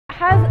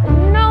has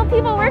no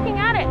people working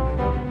at it.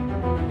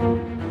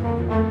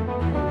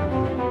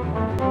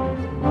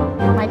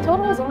 My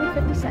total is only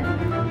 50 cents.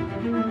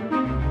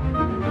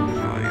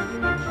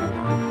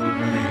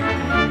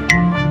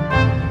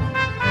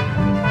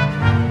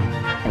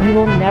 And you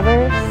will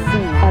never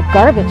see a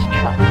garbage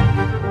truck.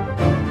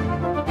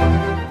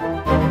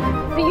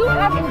 Do you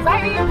have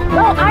anxiety?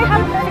 Well, I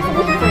have a perfect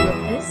solution for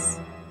you. This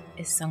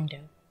is Songdo.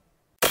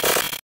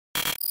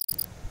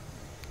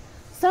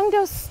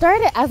 Songdo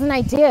started as an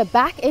idea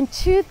back in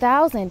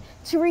 2000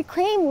 to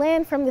reclaim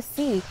land from the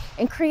sea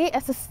and create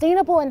a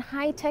sustainable and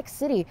high-tech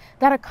city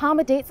that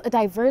accommodates a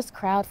diverse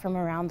crowd from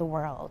around the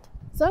world.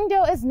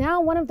 Songdo is now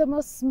one of the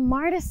most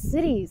smartest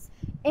cities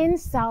in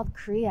South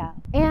Korea,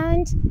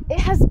 and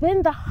it has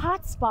been the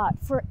hotspot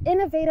for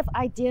innovative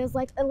ideas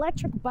like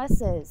electric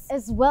buses,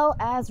 as well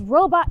as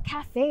robot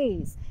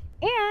cafes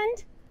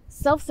and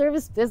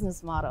self-service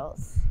business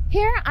models.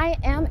 Here I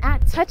am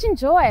at Touch and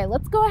Joy.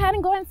 Let's go ahead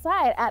and go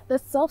inside at the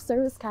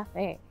self-service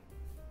cafe.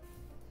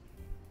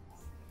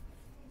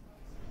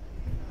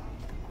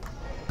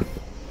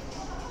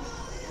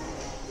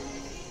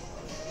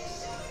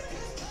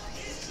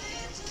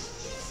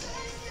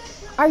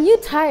 Are you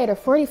tired of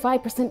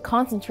 45%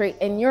 concentrate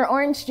in your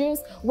orange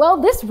juice? Well,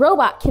 this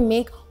robot can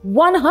make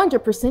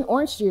 100%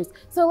 orange juice.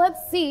 So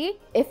let's see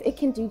if it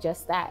can do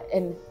just that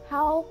and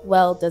how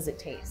well does it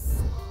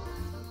taste.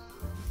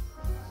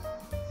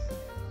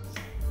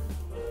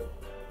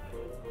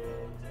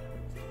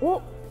 Ooh.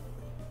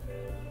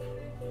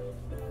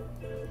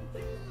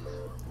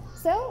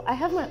 So I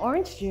have my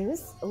orange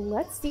juice.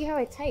 Let's see how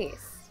it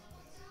tastes.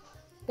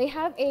 They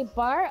have a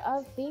bar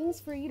of things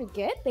for you to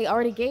get. They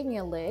already gave me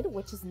a lid,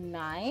 which is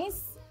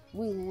nice.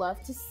 We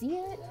love to see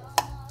it.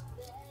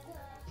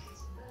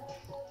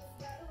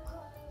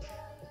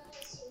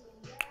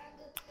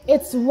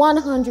 It's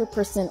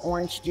 100%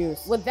 orange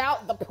juice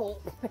without the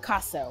pulp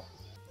Picasso.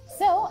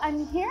 So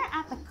I'm here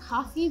at the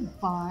coffee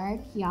bar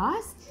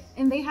kiosk,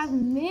 and they have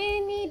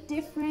many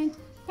different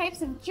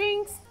types of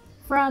drinks,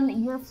 from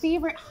your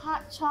favorite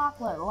hot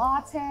chocolate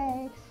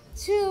latte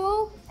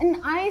to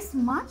an iced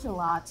matcha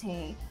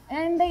latte.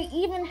 And they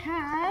even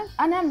have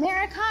an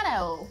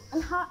Americano, a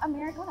hot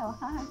Americano,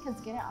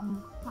 because get it,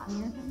 I'm hot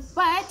American.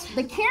 But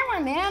the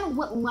cameraman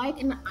would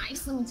like an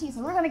iced lemon tea,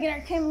 so we're gonna get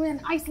our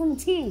cameraman iced lemon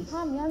tea.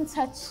 하면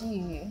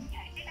touchy.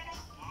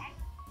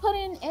 Put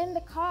in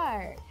the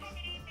cart.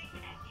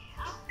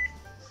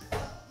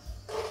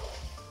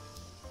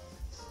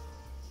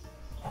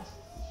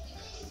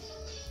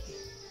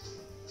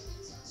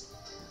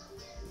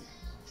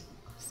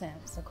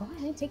 So go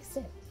ahead and take a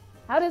sip.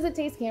 How does it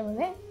taste,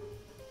 cameraman?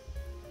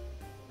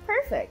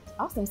 Perfect,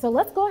 awesome. So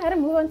let's go ahead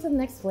and move on to the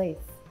next place.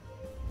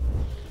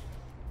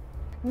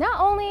 Not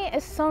only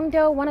is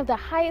Songdo one of the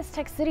highest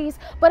tech cities,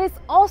 but it's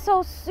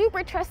also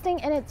super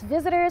trusting in its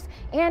visitors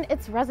and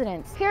its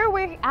residents. Here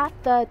we're at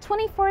the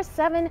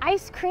 24/7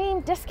 ice cream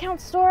discount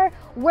store,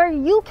 where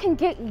you can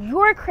get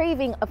your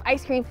craving of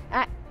ice cream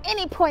at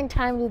any point in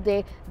time of the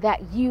day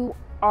that you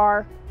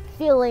are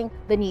feeling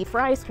the need for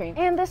ice cream.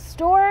 And the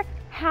store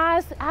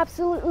has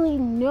absolutely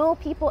no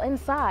people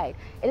inside.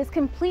 It is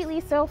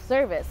completely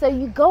self-service. So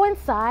you go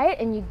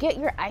inside and you get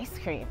your ice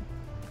cream.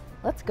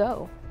 Let's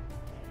go.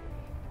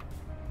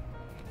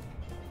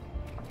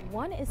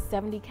 One is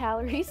 70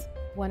 calories,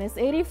 one is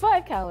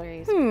 85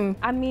 calories.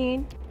 I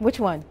mean, which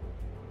one?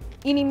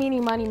 Eeny,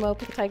 meeny, miny, mo,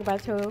 pick a tiger by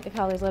the toe. If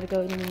howlers let it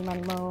go, eeny, meeny,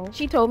 miny, mo.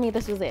 She told me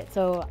this was it,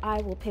 so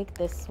I will pick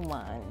this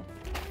one.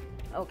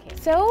 Okay,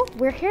 so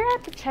we're here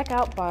at the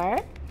checkout bar,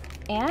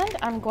 and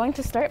I'm going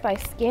to start by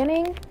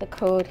scanning the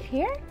code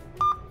here.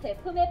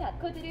 제품의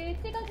바코드를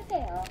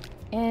찍어주세요.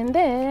 And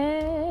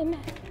then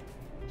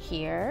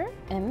here,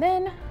 and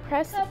then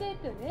press. 카드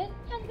또는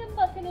현금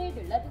버튼을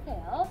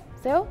눌러주세요.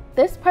 So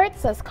this part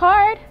says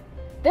card,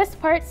 this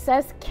part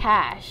says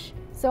cash.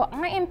 So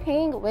I am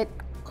paying with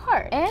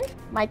card, and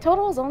my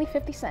total is only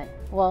 50 cents.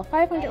 Well,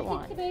 500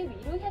 won. 팁을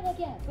위로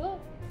향하게 하고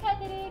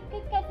카드를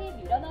끝까지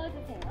밀어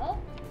넣어주세요.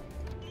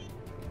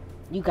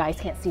 You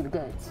guys can't see the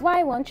goods.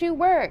 Why won't you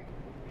work?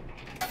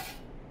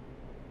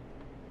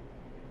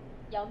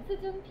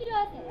 영수증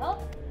필요하세요?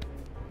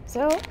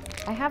 So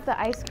I have the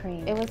ice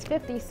cream. It was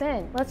 50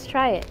 cents. Let's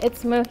try it.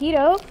 It's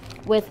mojito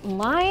with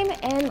lime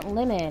and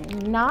lemon.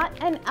 Not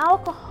an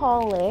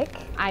alcoholic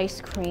ice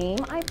cream,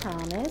 I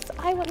promise.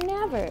 I would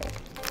never.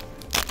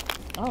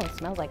 Oh, it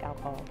smells like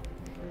alcohol.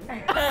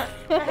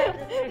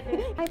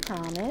 I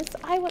promise,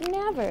 I would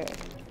never.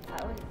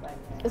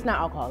 It's not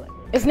alcoholic.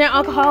 It's not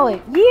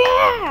alcoholic.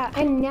 Yeah!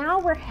 And now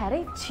we're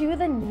headed to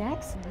the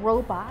next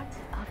robot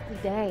of the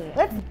day.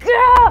 Let's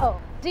go!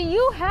 Do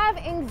you have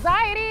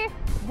anxiety?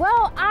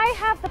 Well, I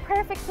have the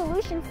perfect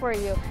solution for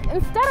you.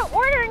 Instead of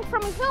ordering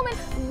from a human,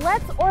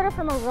 let's order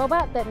from a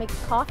robot that makes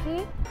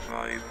coffee.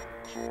 5,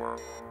 4,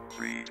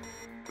 3,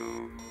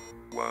 2,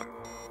 1,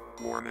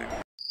 warning.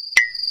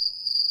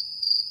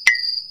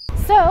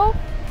 So,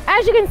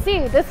 as you can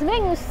see, this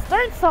menu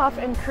starts off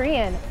in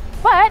Korean,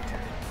 but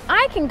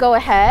I can go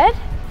ahead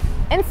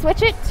and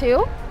switch it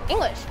to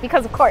English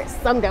because, of course,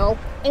 Songdo,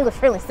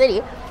 English-friendly city,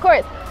 of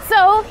course.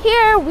 So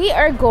here we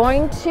are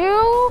going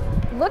to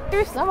look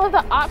through some of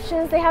the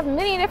options. They have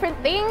many different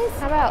things.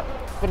 How about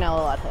vanilla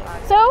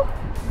latte? So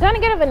gonna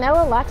get a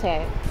vanilla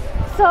latte.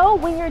 So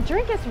when your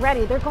drink is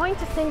ready, they're going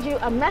to send you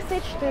a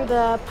message through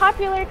the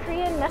popular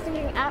Korean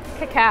messaging app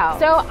Kakao.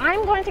 So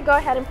I'm going to go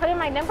ahead and put in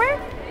my number,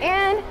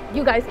 and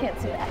you guys can't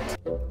see that.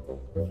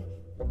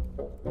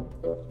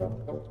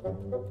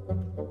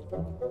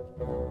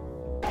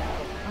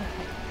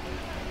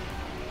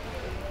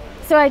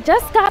 So I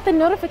just got the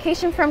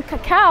notification from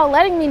Kakao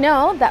letting me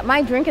know that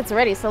my drink is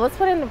ready. So let's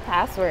put in the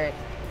password.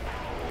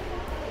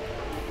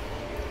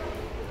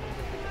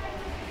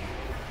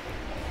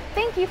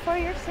 Thank you for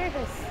your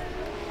service.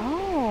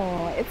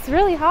 Oh, it's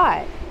really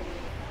hot.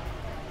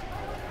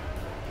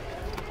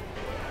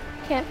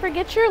 Can't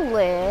forget your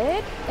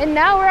lid. And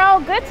now we're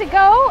all good to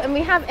go, and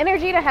we have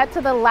energy to head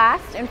to the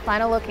last and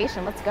final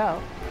location. Let's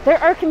go. There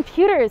are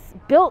computers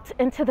built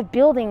into the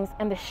buildings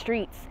and the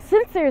streets.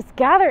 Sensors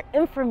gather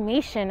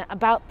information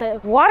about the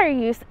water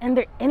use and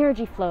their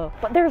energy flow.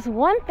 But there's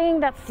one thing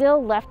that's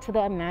still left to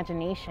the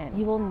imagination.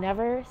 You will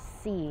never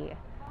see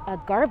a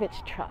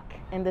garbage truck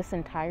in this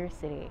entire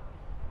city.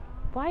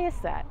 Why is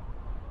that?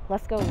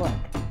 Let's go look.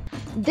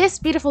 This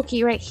beautiful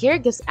key right here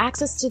gives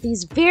access to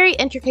these very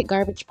intricate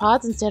garbage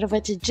pods instead of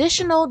a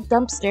traditional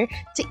dumpster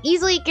to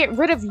easily get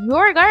rid of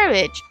your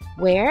garbage.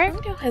 Where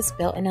Songdo has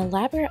built an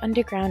elaborate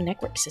underground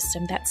network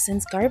system that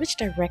sends garbage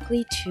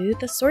directly to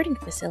the sorting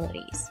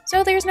facilities.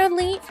 So there's no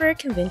need for a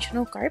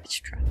conventional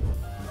garbage truck.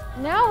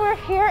 now we're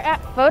here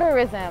at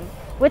Photorism,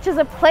 which is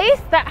a place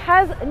that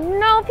has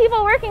no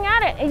people working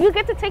at it, and you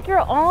get to take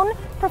your own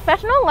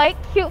professional, like,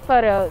 cute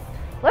photos.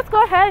 Let's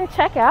go ahead and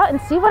check out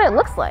and see what it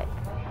looks like.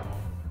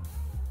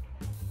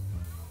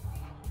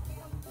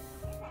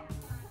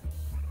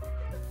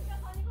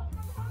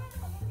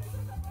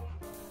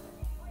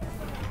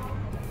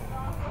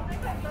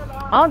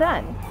 All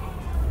done.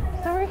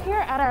 So we're here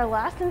at our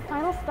last and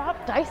final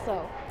stop,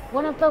 Daiso,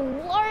 one of the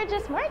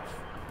largest marts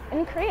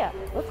in Korea.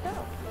 Let's go.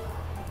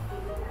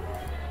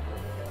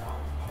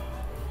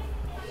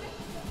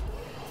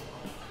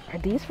 Are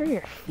these for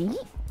your feet?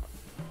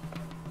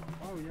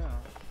 Oh yeah.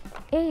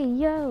 Hey,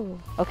 yo.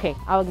 Okay,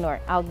 I'll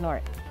ignore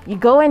it. You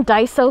go in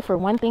Daiso for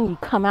one thing, you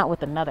come out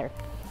with another.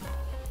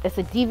 It's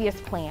a devious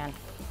plan.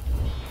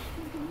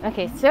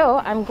 Okay, so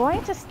I'm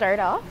going to start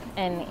off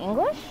in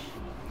English,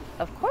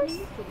 of course,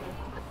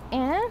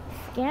 and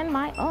scan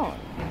my own.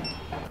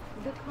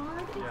 The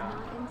card is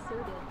not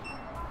inserted.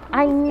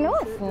 I know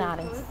it's not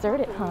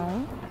inserted,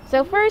 hon.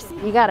 So first,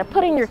 you gotta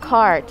put in your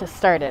card to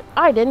start it.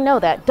 I didn't know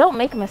that. Don't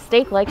make a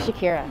mistake like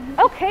Shakira.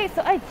 Okay,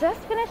 so I just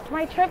finished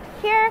my trip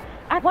here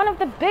at one of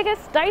the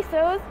biggest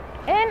Daisos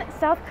in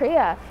South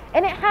Korea.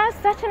 And it has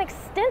such an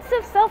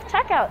extensive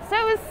self-checkout. So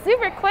it was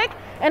super quick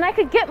and I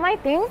could get my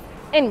things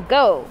and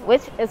go,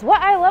 which is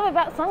what I love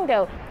about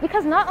Songdo,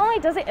 because not only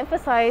does it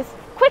emphasize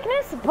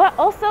quickness, but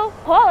also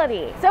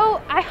quality.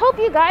 So I hope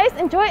you guys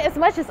enjoy as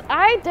much as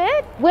I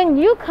did when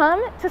you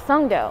come to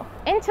Songdo.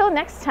 Until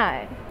next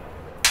time.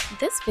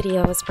 This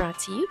video was brought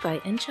to you by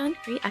Incheon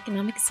Free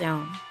Economic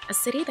Zone, a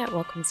city that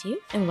welcomes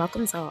you and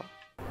welcomes all.